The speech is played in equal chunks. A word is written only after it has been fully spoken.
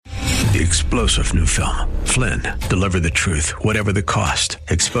the explosive new film, Flynn, Deliver the Truth, Whatever the Cost,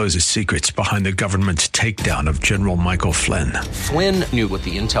 exposes secrets behind the government's takedown of General Michael Flynn. Flynn knew what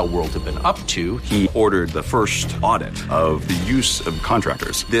the intel world had been up to. He ordered the first audit of the use of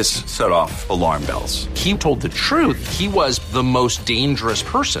contractors. This set off alarm bells. He told the truth. He was the most dangerous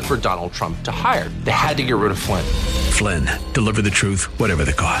person for Donald Trump to hire. They had to get rid of Flynn. Flynn, Deliver the Truth, Whatever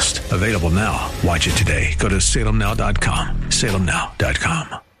the Cost. Available now. Watch it today. Go to salemnow.com.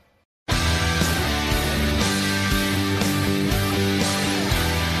 salemnow.com.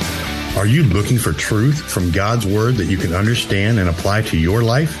 Are you looking for truth from God's Word that you can understand and apply to your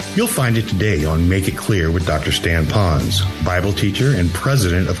life? You'll find it today on Make It Clear with Dr. Stan Pons, Bible teacher and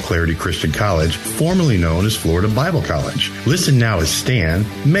president of Clarity Christian College, formerly known as Florida Bible College. Listen now as Stan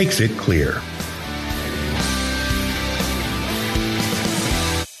makes it clear.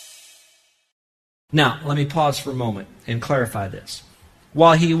 Now, let me pause for a moment and clarify this.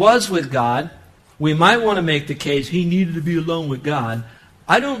 While he was with God, we might want to make the case he needed to be alone with God.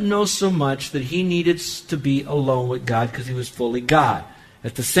 I don't know so much that he needed to be alone with God because he was fully God.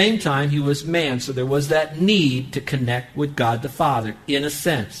 At the same time, he was man, so there was that need to connect with God the Father, in a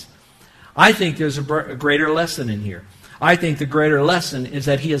sense. I think there's a greater lesson in here. I think the greater lesson is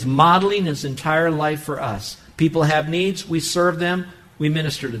that he is modeling his entire life for us. People have needs, we serve them, we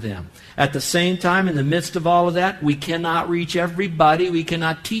minister to them. At the same time, in the midst of all of that, we cannot reach everybody, we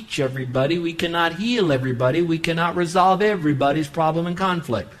cannot teach everybody, we cannot heal everybody, we cannot resolve everybody's problem and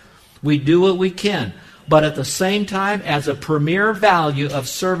conflict. We do what we can. But at the same time, as a premier value of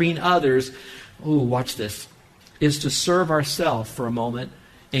serving others, watch this, is to serve ourselves for a moment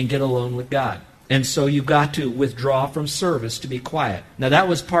and get alone with God. And so you've got to withdraw from service to be quiet. Now that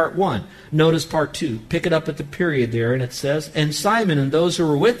was part one. Notice part two. Pick it up at the period there, and it says, "And Simon and those who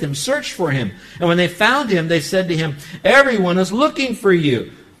were with him searched for him. And when they found him, they said to him, 'Everyone is looking for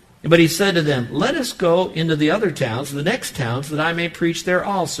you.' But he said to them, 'Let us go into the other towns, the next towns, that I may preach there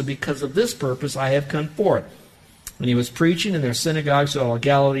also. Because of this purpose I have come forth.' And he was preaching in their synagogues of all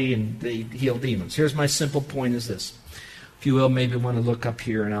Galilee, and they healed demons." Here's my simple point is this. If you will, maybe want to look up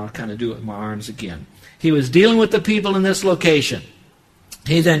here, and I'll kind of do it with my arms again. He was dealing with the people in this location.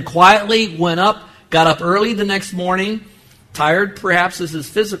 He then quietly went up, got up early the next morning, tired perhaps as his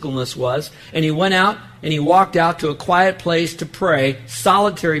physicalness was, and he went out and he walked out to a quiet place to pray,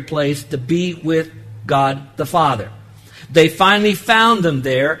 solitary place to be with God the Father. They finally found them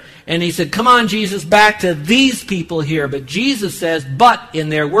there, and he said, "Come on, Jesus, back to these people here." But Jesus says, "But in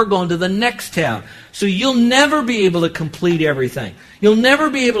there, we're going to the next town." So you'll never be able to complete everything. You'll never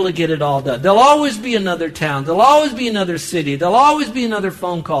be able to get it all done. There'll always be another town. There'll always be another city. There'll always be another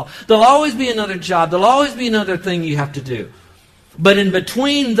phone call. There'll always be another job. There'll always be another thing you have to do. But in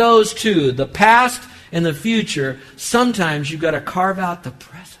between those two, the past and the future, sometimes you've got to carve out the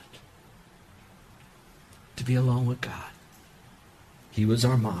present to be alone with God. He was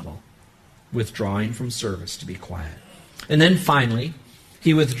our model, withdrawing from service to be quiet. And then finally,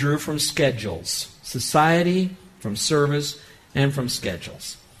 he withdrew from schedules, society, from service, and from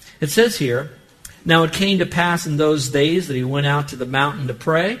schedules. It says here, "Now it came to pass in those days that he went out to the mountain to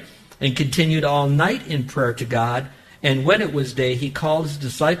pray and continued all night in prayer to God. And when it was day, he called his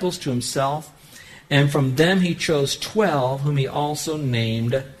disciples to himself, and from them he chose 12, whom he also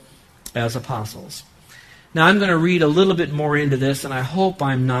named as apostles." Now I'm going to read a little bit more into this, and I hope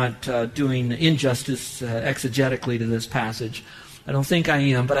I'm not doing injustice exegetically to this passage. I don't think I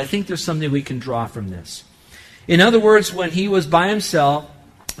am, but I think there's something we can draw from this. In other words, when he was by himself,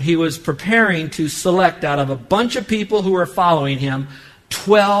 he was preparing to select out of a bunch of people who were following him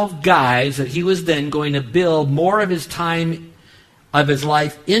 12 guys that he was then going to build more of his time of his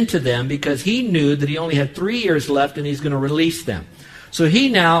life into them, because he knew that he only had 3 years left and he's going to release them. So he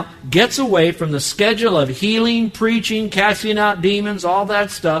now gets away from the schedule of healing, preaching, casting out demons, all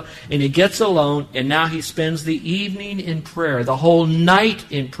that stuff, and he gets alone, and now he spends the evening in prayer, the whole night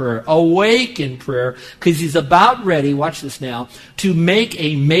in prayer, awake in prayer, because he's about ready, watch this now, to make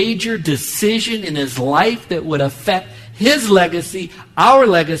a major decision in his life that would affect his legacy, our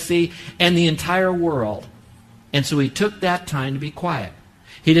legacy, and the entire world. And so he took that time to be quiet.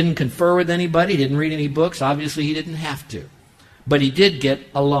 He didn't confer with anybody, he didn't read any books, obviously he didn't have to. But he did get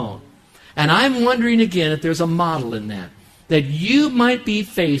alone. And I'm wondering again if there's a model in that you might be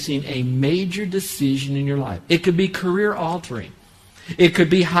facing a major decision in your life. It could be career altering. It could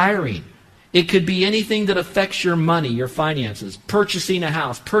be hiring. It could be anything that affects your money, your finances, purchasing a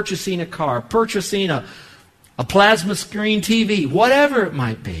house, purchasing a car, purchasing a plasma screen TV, whatever it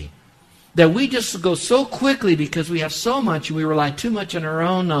might be. That we just go so quickly because we have so much and we rely too much on our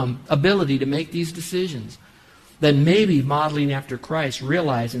own ability to make these decisions. then maybe modeling after Christ,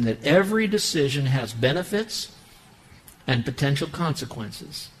 realizing that every decision has benefits and potential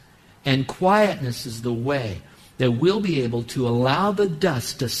consequences. And quietness is the way that we'll be able to allow the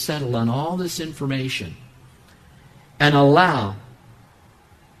dust to settle on all this information and allow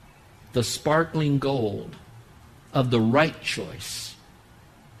the sparkling gold of the right choice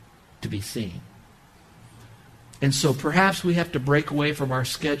to be seen. And so perhaps we have to break away from our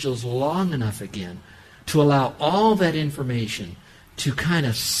schedules long enough again to allow all that information to kind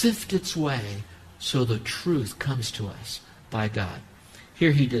of sift its way so the truth comes to us by God.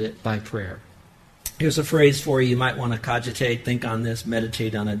 Here he did it by prayer. Here's a phrase for you. You might want to cogitate, think on this,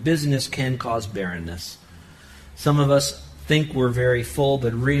 meditate on it. Busyness can cause barrenness. Some of us think we're very full,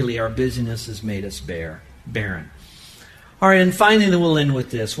 but really our busyness has made us barren. All right, and finally we'll end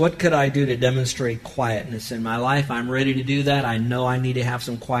with this. What could I do to demonstrate quietness in my life? I'm ready to do that. I know I need to have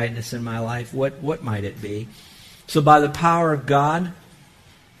some quietness in my life. What might it be? So by the power of God,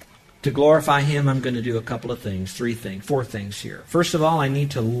 to glorify Him, I'm going to do a couple of things, four things here. First of all, I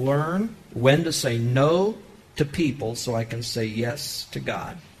need to learn when to say no to people so I can say yes to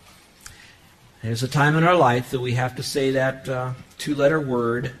God. There's a time in our life that we have to say that two-letter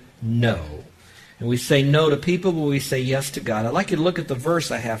word, no. And we say no to people, but we say yes to God. I'd like you to look at the verse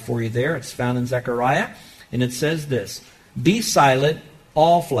I have for you there. It's found in Zechariah, and it says this: "Be silent,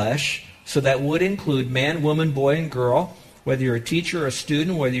 all flesh," so that would include man, woman, boy, and girl, whether you're a teacher or a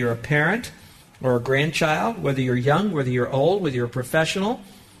student, whether you're a parent or a grandchild, whether you're young, whether you're old, whether you're a professional,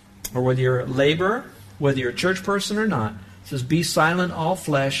 or whether you're a laborer, whether you're a church person or not. It says, "Be silent, all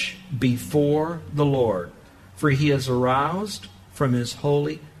flesh, before the Lord, for He is aroused from His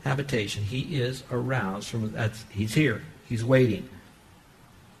holy habitation." He is aroused from He's here. He's waiting.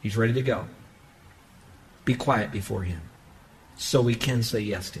 He's ready to go. Be quiet before Him so we can say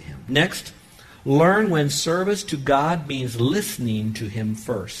yes to Him. Next, learn when service to God means listening to Him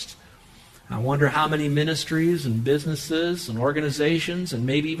first. I wonder how many ministries and businesses and organizations and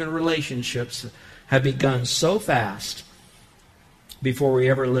maybe even relationships have begun so fast before we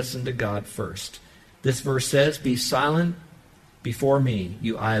ever listen to God first. This verse says, "Be silent before me,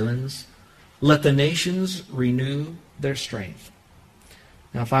 you islands. Let the nations renew their strength."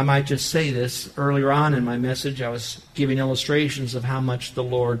 Now, if I might just say this, earlier on in my message, I was giving illustrations of how much the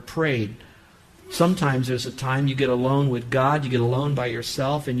Lord prayed. Sometimes there's a time you get alone with God, you get alone by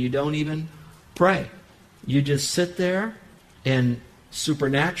yourself, and you don't even pray. You just sit there, and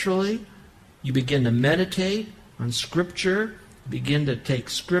supernaturally, you begin to meditate on Scripture, begin to take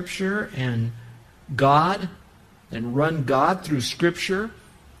Scripture and God, and run God through Scripture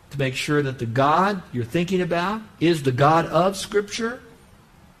to make sure that the God you're thinking about is the God of Scripture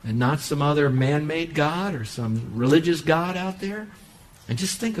and not some other man-made God or some religious God out there. And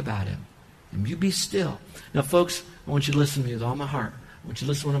just think about Him. And you be still. Now, folks, I want you to listen to me with all my heart. I want you to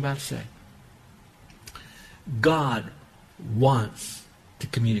listen to what I'm about to say. God wants to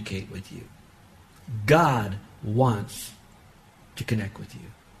communicate with you. God wants to connect with you.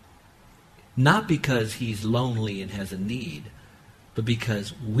 Not because He's lonely and has a need, but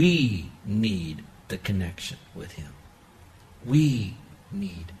because we need the connection with Him. We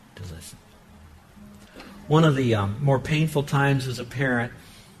need to listen. One of the more painful times as a parent,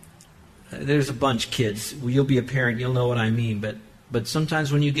 there's a bunch of kids. You'll be a parent, you'll know what I mean, but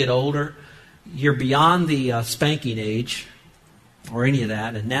sometimes when you get older, you're beyond the spanking age or any of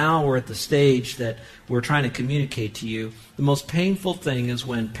that, and now we're at the stage that we're trying to communicate to you. The most painful thing is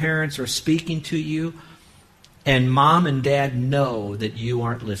when parents are speaking to you and mom and dad know that you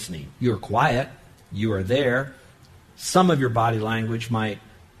aren't listening. You're quiet. You are there. Some of your body language might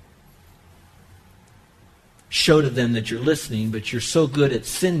show to them that you're listening, but you're so good at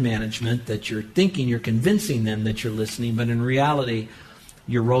sin management that you're thinking you're convincing them that you're listening, but in reality,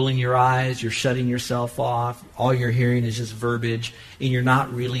 you're rolling your eyes, you're shutting yourself off, all you're hearing is just verbiage, and you're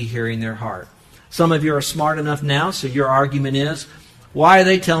not really hearing their heart. Some of you are smart enough now, so your argument is, why are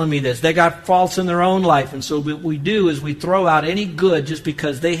they telling me this? They got faults in their own life, and so what we do is we throw out any good just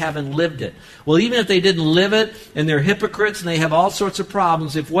because they haven't lived it. Well, even if they didn't live it, and they're hypocrites, and they have all sorts of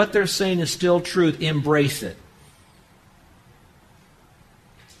problems, if what they're saying is still truth, embrace it.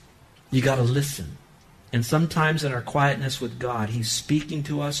 You got to listen. And sometimes in our quietness with God, He's speaking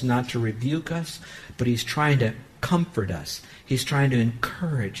to us not to rebuke us, but He's trying to comfort us. He's trying to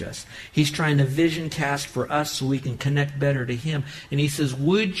encourage us. He's trying to vision cast for us so we can connect better to Him. And He says,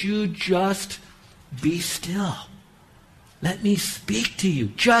 would you just be still? Let me speak to you.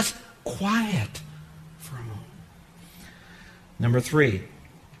 Just quiet for a moment. Number 3,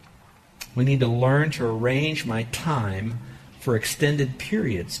 we need to learn to arrange my time for extended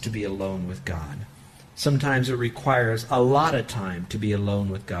periods to be alone with God. Sometimes it requires a lot of time to be alone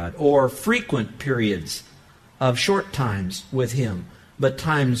with God, or frequent periods of short times with Him, but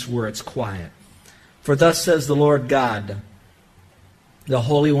times where it's quiet. For thus says the Lord God, the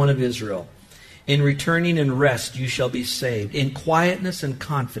Holy One of Israel, in returning and rest you shall be saved. In quietness and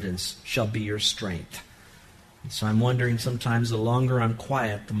confidence shall be your strength. And so I'm wondering sometimes the longer I'm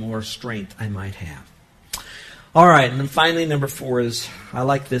quiet, the more strength I might have. All right, and then finally number 4 is, I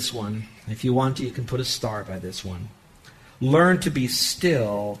like this one. If you want to, you can put a star by this one. Learn to be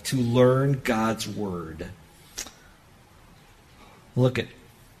still to learn God's Word. Look at it. It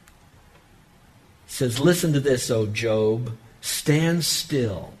says, listen to this, O Job. Stand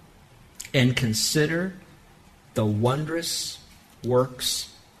still and consider the wondrous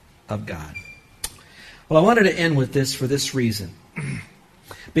works of God. Well, I wanted to end with this for this reason.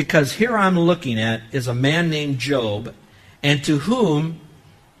 Because here I'm looking at is a man named Job, and to whom,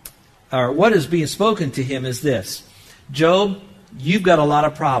 or what is being spoken to him is this. Job, you've got a lot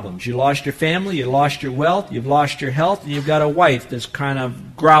of problems. You lost your family, you lost your wealth, you've lost your health, and you've got a wife that's kind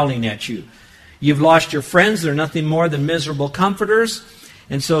of growling at you. You've lost your friends, they're nothing more than miserable comforters.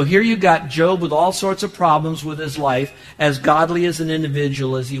 And so here you got Job with all sorts of problems with his life, as godly as an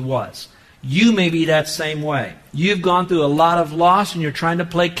individual as he was. You may be that same way. You've gone through a lot of loss and you're trying to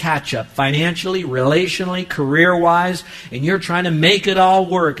play catch-up financially, relationally, career-wise, and you're trying to make it all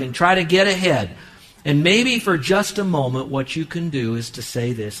work and try to get ahead. And maybe for just a moment what you can do is to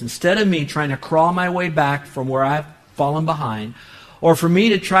say this. Instead of me trying to crawl my way back from where I've fallen behind, or for me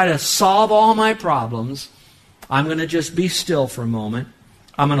to try to solve all my problems, I'm going to just be still for a moment.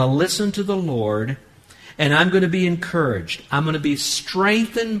 I'm going to listen to the Lord, and I'm going to be encouraged. I'm going to be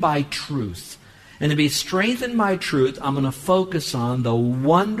strengthened by truth. And to be strengthened by truth, I'm going to focus on the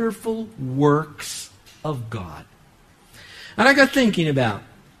wonderful works of God. And I got thinking about,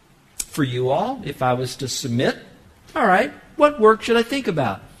 for you all, if I was to submit, all right, what work should I think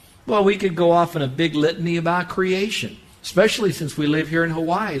about? Well, we could go off in a big litany about creation, especially since we live here in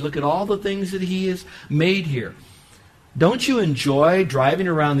Hawaii. Look at all the things that He has made here. Don't you enjoy driving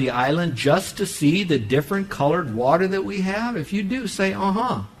around the island just to see the different colored water that we have? If you do, say,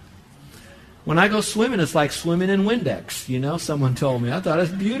 uh-huh. When I go swimming, it's like swimming in Windex. You know, someone told me. I thought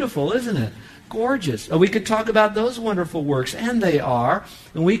it's beautiful, isn't it? Gorgeous. We could talk about those wonderful works, and they are.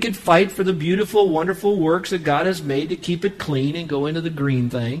 And we could fight for the beautiful, wonderful works that God has made to keep it clean and go into the green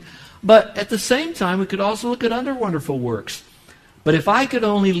thing. But at the same time, we could also look at other wonderful works. But if I could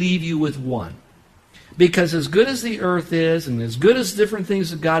only leave you with one, because as good as the earth is, and as good as different things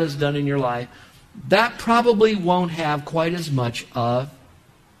that God has done in your life, that probably won't have quite as much of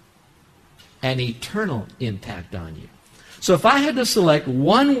an eternal impact on you. So if I had to select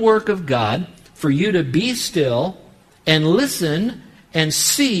one work of God for you to be still and listen and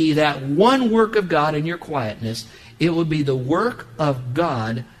see that one work of God in your quietness, it would be the work of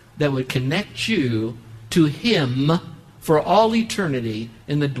God that would connect you to Him for all eternity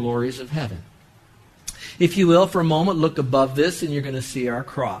in the glories of heaven. If you will, for a moment, look above this and you're going to see our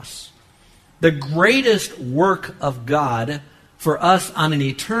cross. The greatest work of God for us on an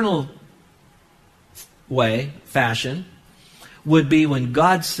eternal fashion, would be when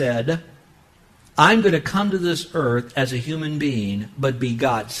God said, I'm going to come to this earth as a human being, but be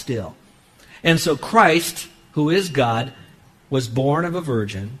God still. And so Christ, who is God, was born of a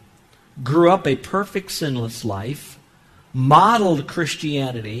virgin, grew up a perfect sinless life, modeled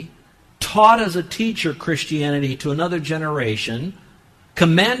Christianity, taught as a teacher Christianity to another generation,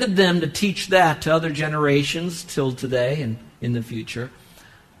 commanded them to teach that to other generations till today and in the future.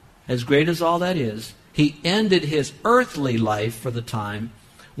 As great as all that is, He ended His earthly life for the time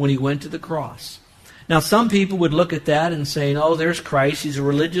when He went to the cross. Now, some people would look at that and say, oh, there's Christ. He's a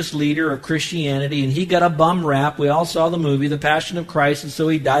religious leader of Christianity, and He got a bum rap. We all saw the movie, The Passion of Christ, and so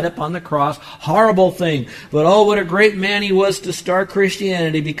He died upon the cross. Horrible thing. But oh, what a great man He was to start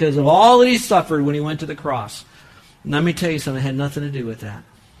Christianity because of all that He suffered when He went to the cross. And let me tell you something, it had nothing to do with that.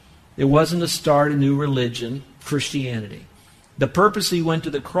 It wasn't to start a new religion, Christianity. The purpose He went to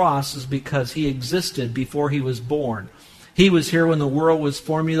the cross is because He existed before He was born. He was here when the world was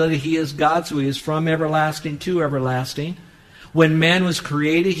formulated. He is God, so He is from everlasting to everlasting. When man was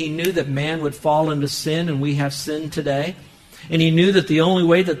created, He knew that man would fall into sin, and we have sin today. And He knew that the only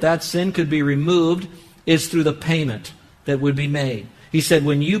way that that sin could be removed is through the payment that would be made. He said,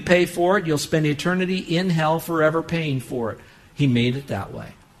 when you pay for it, you'll spend eternity in hell forever paying for it. He made it that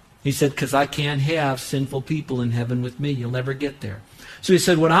way. He said, because I can't have sinful people in heaven with me. You'll never get there. So He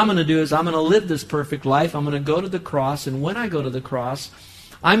said, what I'm going to do is I'm going to live this perfect life. I'm going to go to the cross, and when I go to the cross,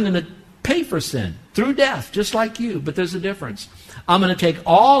 I'm going to pay for sin through death, just like you, but there's a difference. I'm going to take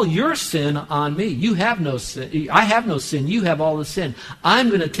all your sin on me. You have no sin. I have no sin. You have all the sin. I'm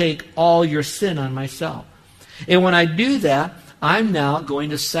going to take all your sin on myself. And when I do that, I'm now going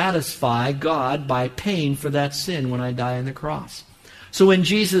to satisfy God by paying for that sin when I die on the cross. So when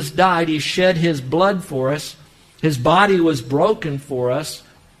Jesus died, He shed His blood for us. His body was broken for us.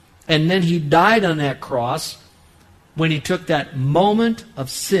 And then He died on that cross when He took that moment of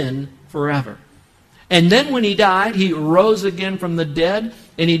sin forever. And then when He died, He rose again from the dead,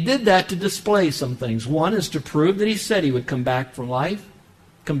 and He did that to display some things. One is to prove that He said He would come back from life,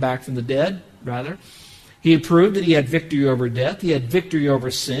 come back from the dead, rather. He had proved that He had victory over death, He had victory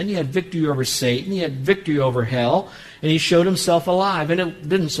over sin, He had victory over Satan, He had victory over hell, and He showed Himself alive. And it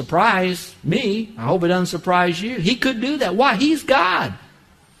didn't surprise me. I hope it doesn't surprise you. He could do that. Why? He's God.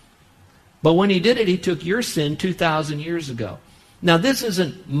 But when He did it, He took your sin 2,000 years ago. Now, this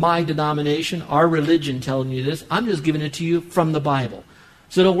isn't my denomination, our religion telling you this. I'm just giving it to you from the Bible.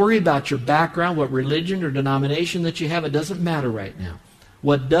 So don't worry about your background, what religion or denomination that you have. It doesn't matter right now.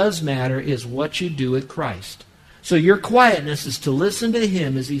 What does matter is what you do with Christ. So your quietness is to listen to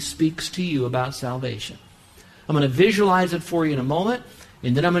Him as He speaks to you about salvation. I'm going to visualize it for you in a moment,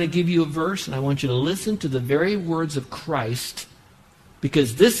 and then I'm going to give you a verse, and I want you to listen to the very words of Christ,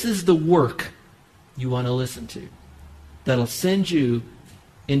 because this is the work you want to listen to that'll send you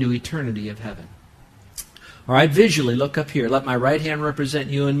into eternity of heaven. All right, visually, look up here. Let my right hand represent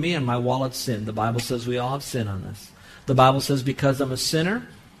you and me, and my wallet sin. The Bible says we all have sin on this. The Bible says because I'm a sinner,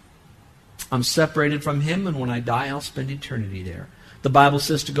 I'm separated from Him, and when I die, I'll spend eternity there. The Bible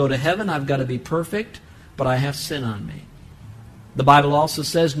says to go to heaven, I've got to be perfect, but I have sin on me. The Bible also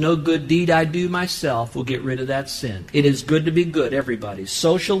says no good deed I do myself will get rid of that sin. It is good to be good, everybody.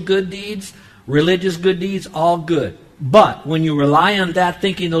 Social good deeds, religious good deeds, all good. But when you rely on that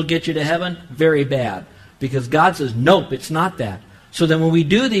thinking they'll get you to heaven, very bad. Because God says, nope, it's not that. So then when we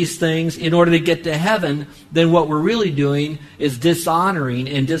do these things in order to get to heaven, then what we're really doing is dishonoring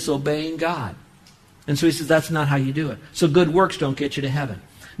and disobeying God. And so He says that's not how you do it. So good works don't get you to heaven.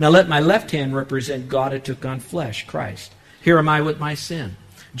 Now let my left hand represent God who took on flesh, Christ. Here am I with my sin.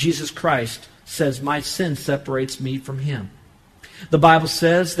 Jesus Christ says my sin separates me from Him. The Bible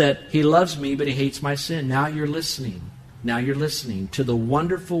says that He loves me, but He hates my sin. Now you're listening. Now you're listening to the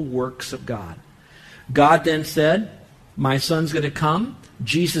wonderful works of God. God then said, my Son's going to come.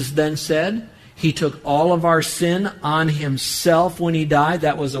 Jesus then said, He took all of our sin on Himself when He died.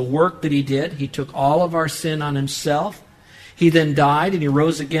 That was a work that He did. He took all of our sin on Himself. He then died and He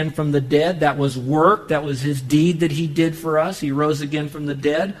rose again from the dead. That was work. That was His deed that He did for us. He rose again from the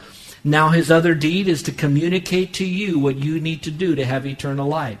dead. Now His other deed is to communicate to you what you need to do to have eternal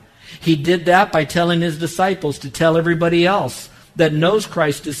life. He did that by telling His disciples to tell everybody else that knows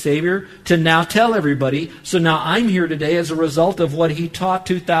Christ as Savior to now tell everybody. So now I'm here today as a result of what He taught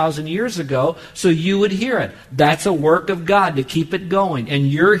 2,000 years ago, so you would hear it. That's a work of God to keep it going. And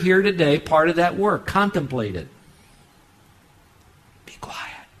you're here today, part of that work. Contemplate it. Be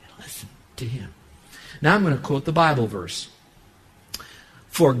quiet and listen to Him. Now I'm going to quote the Bible verse.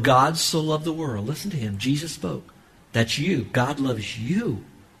 For God so loved the world. Listen to Him. Jesus spoke. That's you. God loves you.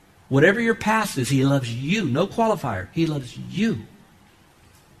 Whatever your past is, He loves you. No qualifier. He loves you.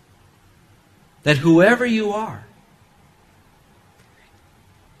 That whoever you are,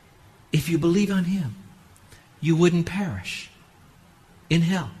 if you believe on Him, you wouldn't perish in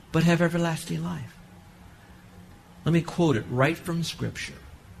hell, but have everlasting life. Let me quote it right from Scripture.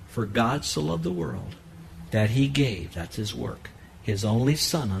 For God so loved the world that He gave, that's His work, His only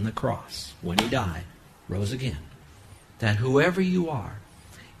Son on the cross, when He died, rose again, that whoever you are,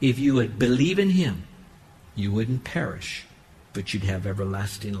 if you would believe in Him, you wouldn't perish, but you'd have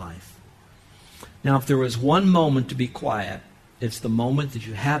everlasting life. Now, if there was one moment to be quiet, it's the moment that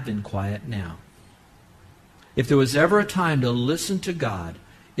you have been quiet now. If there was ever a time to listen to God,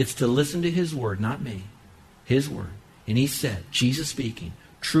 it's to listen to His Word, not me. His Word. And He said, Jesus speaking,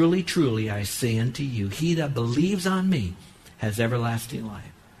 truly, truly, I say unto you, he that believes on me has everlasting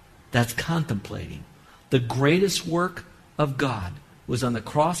life. That's contemplating. The greatest work of God was on the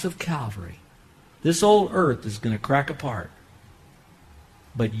cross of Calvary. This old earth is going to crack apart.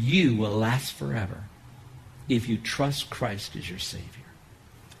 But you will last forever if you trust Christ as your Savior.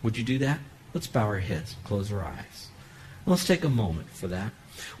 Would you do that? Let's bow our heads, close our eyes. Let's take a moment for that.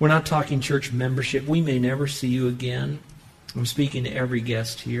 We're not talking church membership. We may never see you again. I'm speaking to every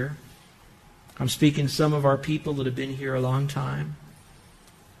guest here. I'm speaking to some of our people that have been here a long time.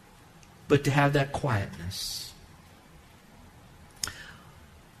 But to have that quietness.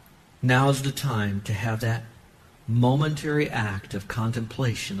 Now is the time to have that momentary act of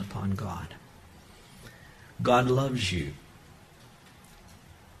contemplation upon God. God loves you.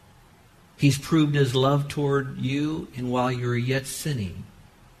 He's proved his love toward you, and while you were yet sinning,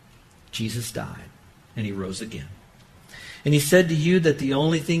 Jesus died, and he rose again. And he said to you that the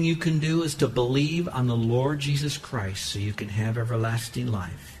only thing you can do is to believe on the Lord Jesus Christ so you can have everlasting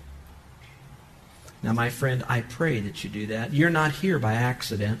life. Now, my friend, I pray that you do that. You're not here by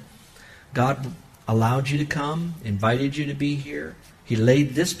accident. God allowed you to come, invited you to be here. He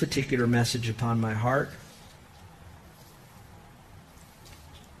laid this particular message upon my heart.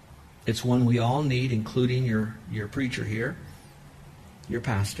 It's one we all need, including your preacher here, your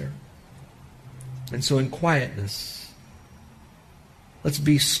pastor. And so in quietness, let's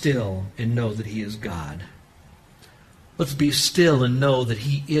be still and know that he is God. Let's be still and know that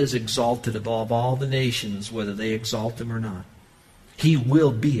he is exalted above all the nations, whether they exalt him or not. He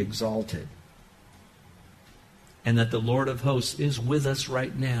will be exalted. And that the Lord of hosts is with us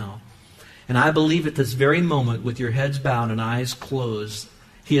right now. And I believe at this very moment, with your heads bowed and eyes closed,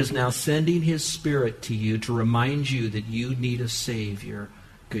 he is now sending his Spirit to you to remind you that you need a Savior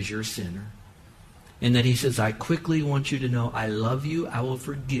because you're a sinner. And that he says, I quickly want you to know I love you, I will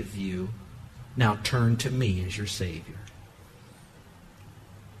forgive you. Now turn to me as your Savior.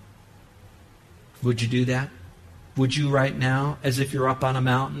 Would you do that? Would you right now, as if you're up on a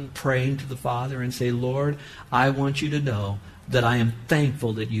mountain, praying to the Father and say, Lord, I want you to know that I am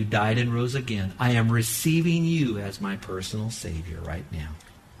thankful that you died and rose again. I am receiving you as my personal Savior right now.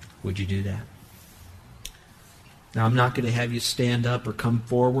 Would you do that? Now, I'm not going to have you stand up or come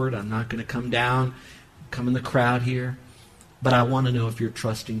forward. I'm not going to come down, come in the crowd here. But I want to know if you're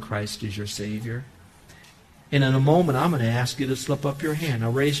trusting Christ as your Savior. And in a moment, I'm going to ask you to slip up your hand. Now,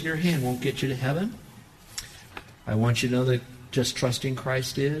 raising your hand won't get you to heaven. I want you to know that just trusting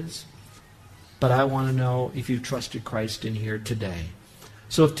Christ is. But I want to know if you've trusted Christ in here today.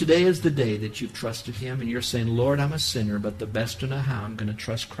 So if today is the day that you've trusted him and you're saying, Lord, I'm a sinner, but the best to know how, I'm going to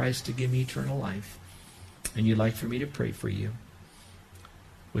trust Christ to give me eternal life. And you'd like for me to pray for you.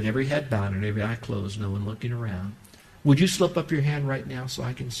 With every head bowed and every eye closed, no one looking around. Would you slip up your hand right now so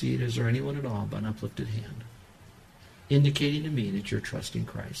I can see it? Is there anyone at all but an uplifted hand? Indicating to me that you're trusting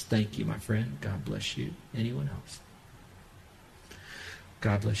Christ. Thank you, my friend. God bless you. Anyone else?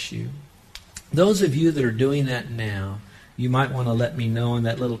 God bless you. Those of you that are doing that now, you might want to let me know in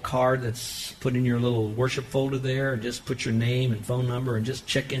that little card that's put in your little worship folder there, and just put your name and phone number and just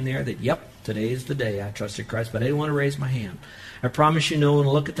check in there that, yep, today is the day I trusted Christ, but I didn't want to raise my hand. I promise you no one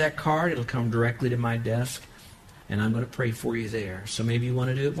will look at that card. It'll come directly to my desk, and I'm going to pray for you there. So maybe you want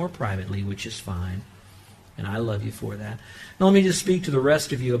to do it more privately, which is fine, and I love you for that. Now let me just speak to the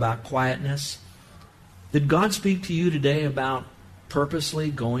rest of you about quietness. Did God speak to you today about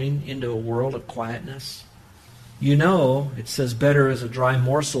purposely going into a world of quietness? You know, it says better is a dry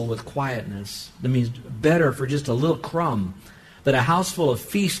morsel with quietness. That means better for just a little crumb than a house full of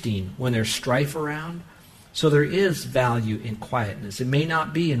feasting when there's strife around. So there is value in quietness. It may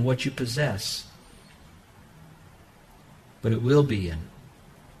not be in what you possess, but it will be in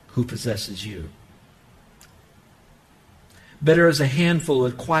who possesses you. Better is a handful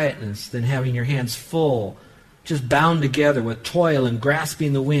with quietness than having your hands full, just bound together with toil and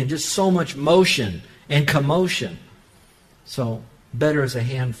grasping the wind, just so much motion and commotion. So better is a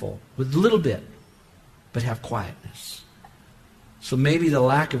handful with a little bit, but have quietness. So maybe the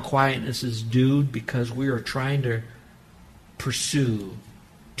lack of quietness is due because we are trying to pursue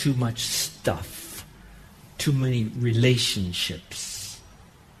too much stuff, too many relationships,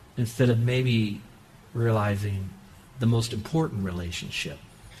 instead of maybe realizing the most important relationship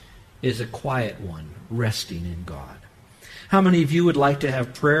is a quiet one, resting in God. How many of you would like to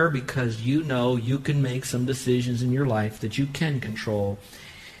have prayer because you know you can make some decisions in your life that you can control,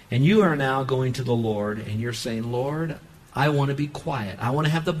 and you are now going to the Lord and you're saying, Lord, I want to be quiet. I want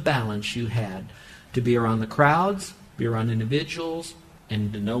to have the balance you had to be around the crowds, be around individuals,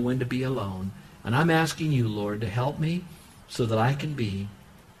 and to know when to be alone. And I'm asking you, Lord, to help me so that I can be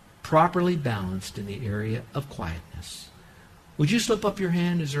properly balanced in the area of quietness. Would you slip up your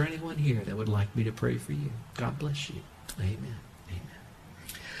hand? Is there anyone here that would like me to pray for you? God bless you. Amen.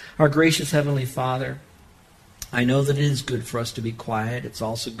 Amen. Our gracious Heavenly Father, I know that it is good for us to be quiet. It's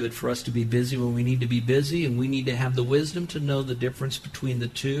also good for us to be busy when we need to be busy, and we need to have the wisdom to know the difference between the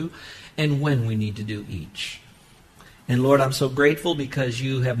two and when we need to do each. And Lord, I'm so grateful because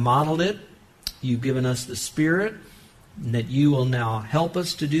you have modeled it. You've given us the Spirit, and that you will now help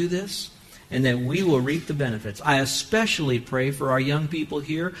us to do this, and that we will reap the benefits. I especially pray for our young people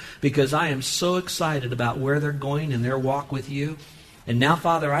here because I am so excited about where they're going in their walk with you. And now,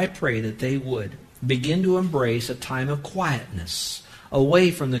 Father, I pray that they would begin to embrace a time of quietness,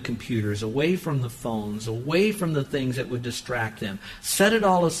 away from the computers, away from the phones, away from the things that would distract them. Set it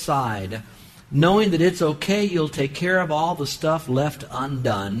all aside, knowing that it's okay, you'll take care of all the stuff left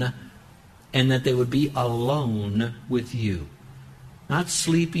undone, and that they would be alone with you. Not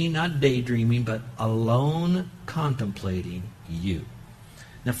sleeping, not daydreaming, but alone contemplating you.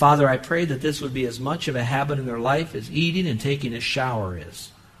 Now, Father, I pray that this would be as much of a habit in their life as eating and taking a shower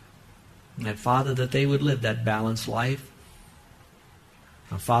is. And that, Father, that they would live that balanced life.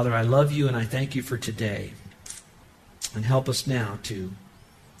 Now, Father, I love you and I thank you for today. And help us now to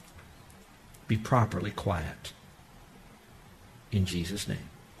be properly quiet. In Jesus' name,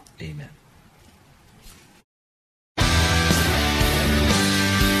 amen.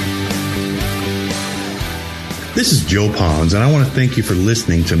 This is Joe Pons, and I want to thank you for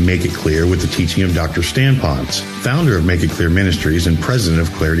listening to Make It Clear with the teaching of Dr. Stan Pons, founder of Make It Clear Ministries and president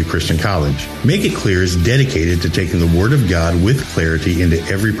of Clarity Christian College. Make It Clear is dedicated to taking the Word of God with clarity into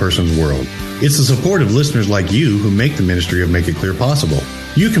every person's world. It's the support of listeners like you who make the ministry of Make It Clear possible.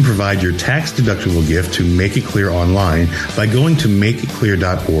 You can provide your tax-deductible gift to Make It Clear online by going to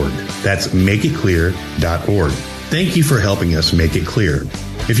makeitclear.org. That's makeitclear.org. Thank you for helping us make it clear.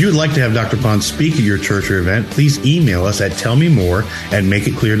 If you would like to have Dr. Pons speak at your church or event, please email us at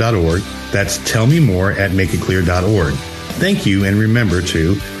tellmemore@makeitclear.org. That's tellmemore@makeitclear.org. Thank you, and remember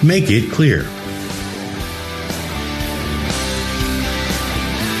to make it clear.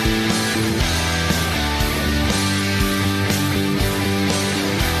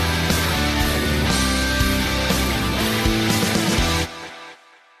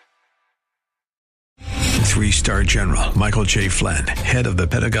 Three-star General Michael J. Flynn, head of the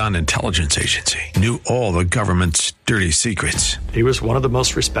Pentagon Intelligence Agency, knew all the government's dirty secrets. He was one of the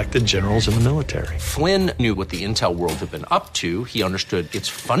most respected generals in the military. Flynn knew what the intel world had been up to. He understood its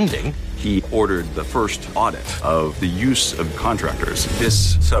funding. He ordered the first audit of the use of contractors.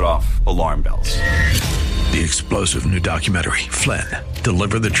 This set off alarm bells. The explosive new documentary, Flynn,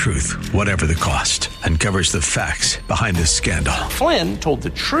 Deliver the Truth, Whatever the Cost, uncovers the facts behind this scandal. Flynn told the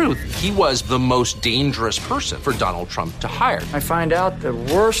truth. He was the most dangerous person for Donald Trump to hire. I find out the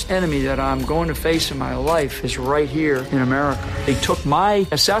worst enemy that I'm going to face in my life is right here in America. They took my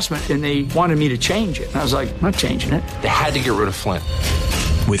assessment and they wanted me to change it. And I was like, I'm not changing it. They had to get rid of Flynn.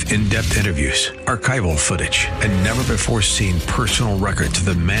 With in-depth interviews, archival footage, and never-before-seen personal records of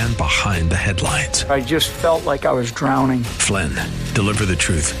the man behind the headlines. I just felt like I was drowning. Flynn, Deliver the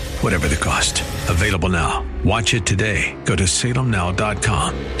Truth, Whatever the Cost. Available now. Watch it today. Go to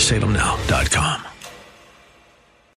salemnow.com. salemnow.com.